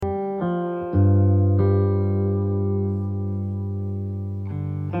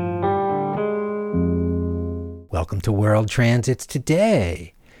Welcome to World Transits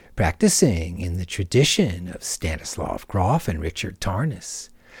Today, practicing in the tradition of Stanislav Grof and Richard Tarnas,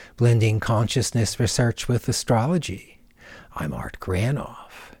 blending consciousness research with astrology. I'm Art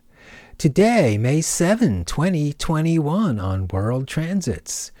Granoff. Today, May 7, 2021, on World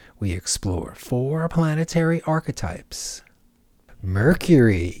Transits, we explore 4 planetary archetypes: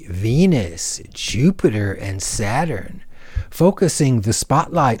 Mercury, Venus, Jupiter, and Saturn, focusing the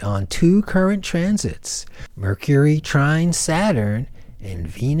spotlight on 2 current transits, Mercury trine Saturn and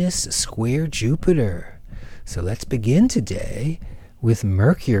Venus square Jupiter. So let's begin today with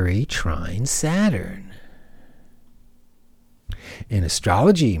Mercury trine Saturn. In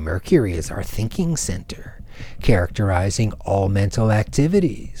astrology, Mercury is our thinking center, characterizing all mental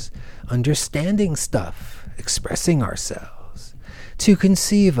activities, understanding stuff, expressing ourselves, to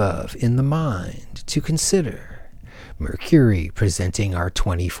conceive of in the mind, to consider. Mercury presenting our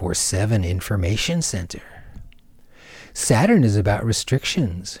 24/7 information center. Saturn is about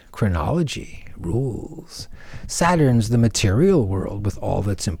restrictions, chronology, rules. Saturn's the material world with all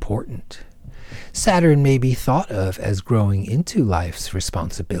that's important. Saturn may be thought of as growing into life's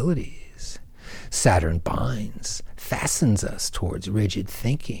responsibilities. Saturn binds, fastens us towards rigid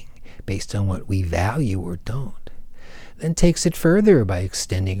thinking based on what we value or don't, then takes it further by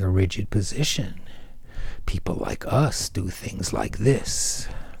extending a rigid position. People like us do things like this.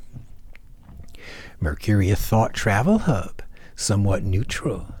 Mercury, a thought travel hub, somewhat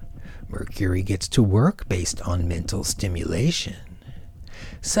neutral. Mercury gets to work based on mental stimulation.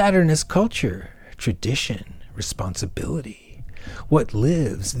 Saturn is culture, tradition, responsibility. What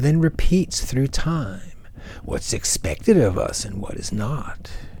lives then repeats through time. What's expected of us and what is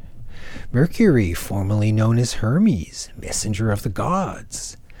not. Mercury, formerly known as Hermes, messenger of the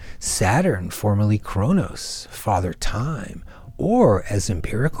gods. Saturn, formerly Kronos, father time, or as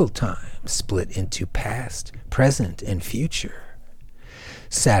empirical time, split into past, present, and future.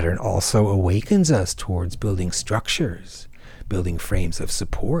 Saturn also awakens us towards building structures, building frames of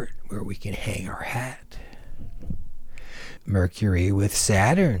support where we can hang our hat. Mercury with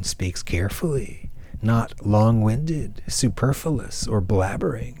Saturn speaks carefully, not long-winded, superfluous, or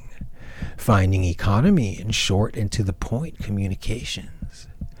blabbering, finding economy in short and to-the-point communications.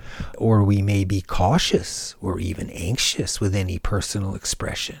 Or we may be cautious or even anxious with any personal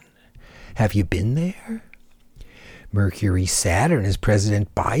expression. Have you been there? Mercury-Saturn is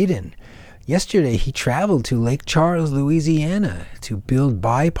President Biden. Yesterday he traveled to Lake Charles, Louisiana to build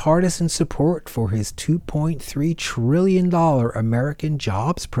bipartisan support for his $2.3 trillion American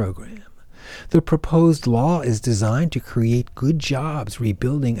Jobs Program. The proposed law is designed to create good jobs,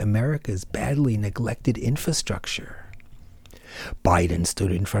 rebuilding America's badly neglected infrastructure. Biden stood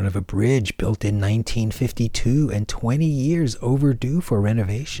in front of a bridge built in 1952 and 20 years overdue for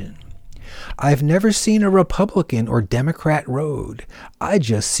renovation. "I've never seen a Republican or Democrat road. I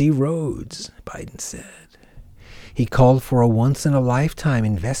just see roads," Biden said. He called for a once-in-a-lifetime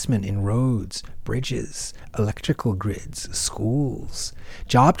investment in roads, bridges, electrical grids, schools,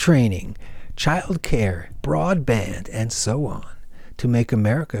 job training, child care, broadband, and so on, to make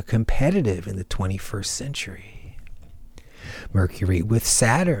America competitive in the 21st century. Mercury with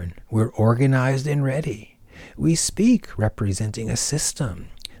Saturn, we're organized and ready. We speak representing a system,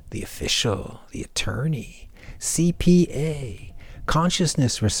 the official, the attorney, CPA,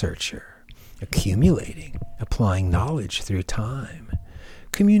 consciousness researcher, accumulating, applying knowledge through time,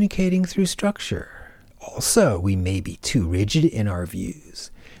 communicating through structure. Also, we may be too rigid in our views,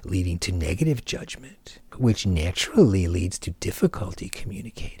 leading to negative judgment, which naturally leads to difficulty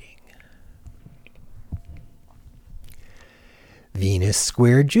communicating. Venus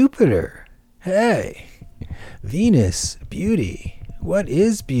square Jupiter. Hey, Venus, beauty. What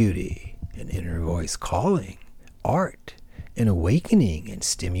is beauty? An inner voice calling, art, an awakening and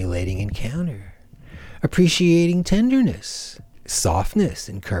stimulating encounter. Appreciating tenderness. Softness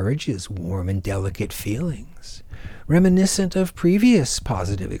encourages warm and delicate feelings, reminiscent of previous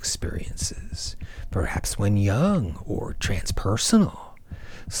positive experiences, perhaps when young or transpersonal,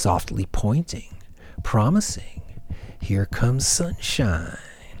 softly pointing, promising. Here comes sunshine,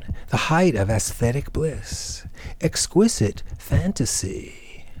 the height of aesthetic bliss, exquisite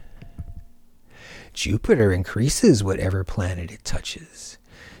fantasy. Jupiter increases whatever planet it touches.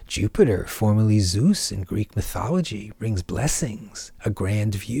 Jupiter, formerly Zeus in Greek mythology, brings blessings, a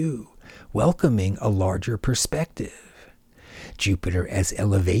grand view, welcoming a larger perspective. Jupiter as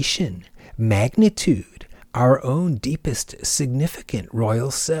elevation, magnitude, our own deepest significant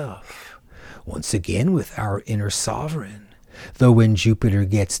royal self. Once again with our inner sovereign, though when Jupiter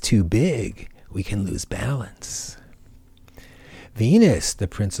gets too big, we can lose balance. Venus, the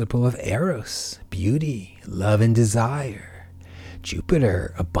principle of Eros, beauty, love and desire.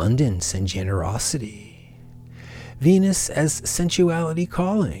 Jupiter, abundance and generosity. Venus as sensuality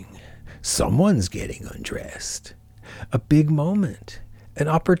calling. Someone's getting undressed. A big moment, an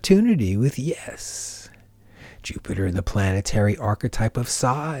opportunity with yes. Jupiter, the planetary archetype of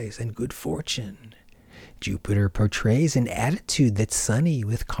size and good fortune. Jupiter portrays an attitude that's sunny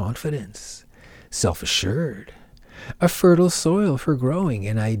with confidence, self-assured, a fertile soil for growing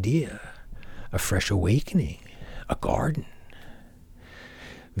an idea, a fresh awakening, a garden.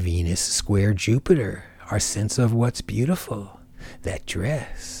 Venus square Jupiter, our sense of what's beautiful, that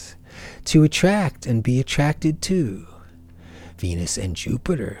dress, to attract and be attracted to. Venus and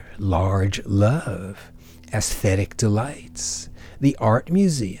Jupiter, large love, aesthetic delights, the art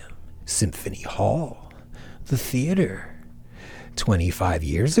museum, symphony hall, the theater. 25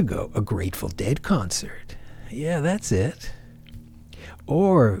 years ago, a Grateful Dead concert. Yeah, that's it.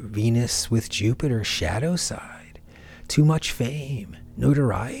 Or Venus with Jupiter shadow side, too much fame,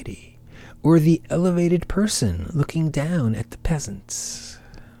 notoriety, or the elevated person looking down at the peasants.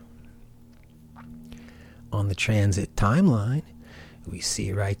 On the transit timeline, we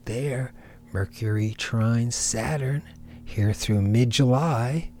see right there, Mercury trines Saturn, here through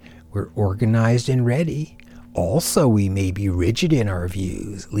mid-July. We're organized and ready. Also, we may be rigid in our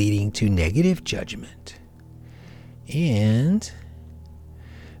views, leading to negative judgment. And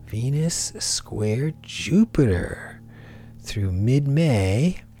Venus squared Jupiter through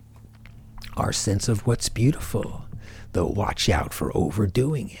mid-May, our sense of what's beautiful, though watch out for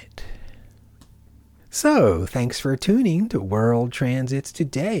overdoing it. So, thanks for tuning to World Transits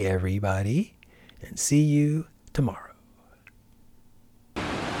Today, everybody, and see you tomorrow.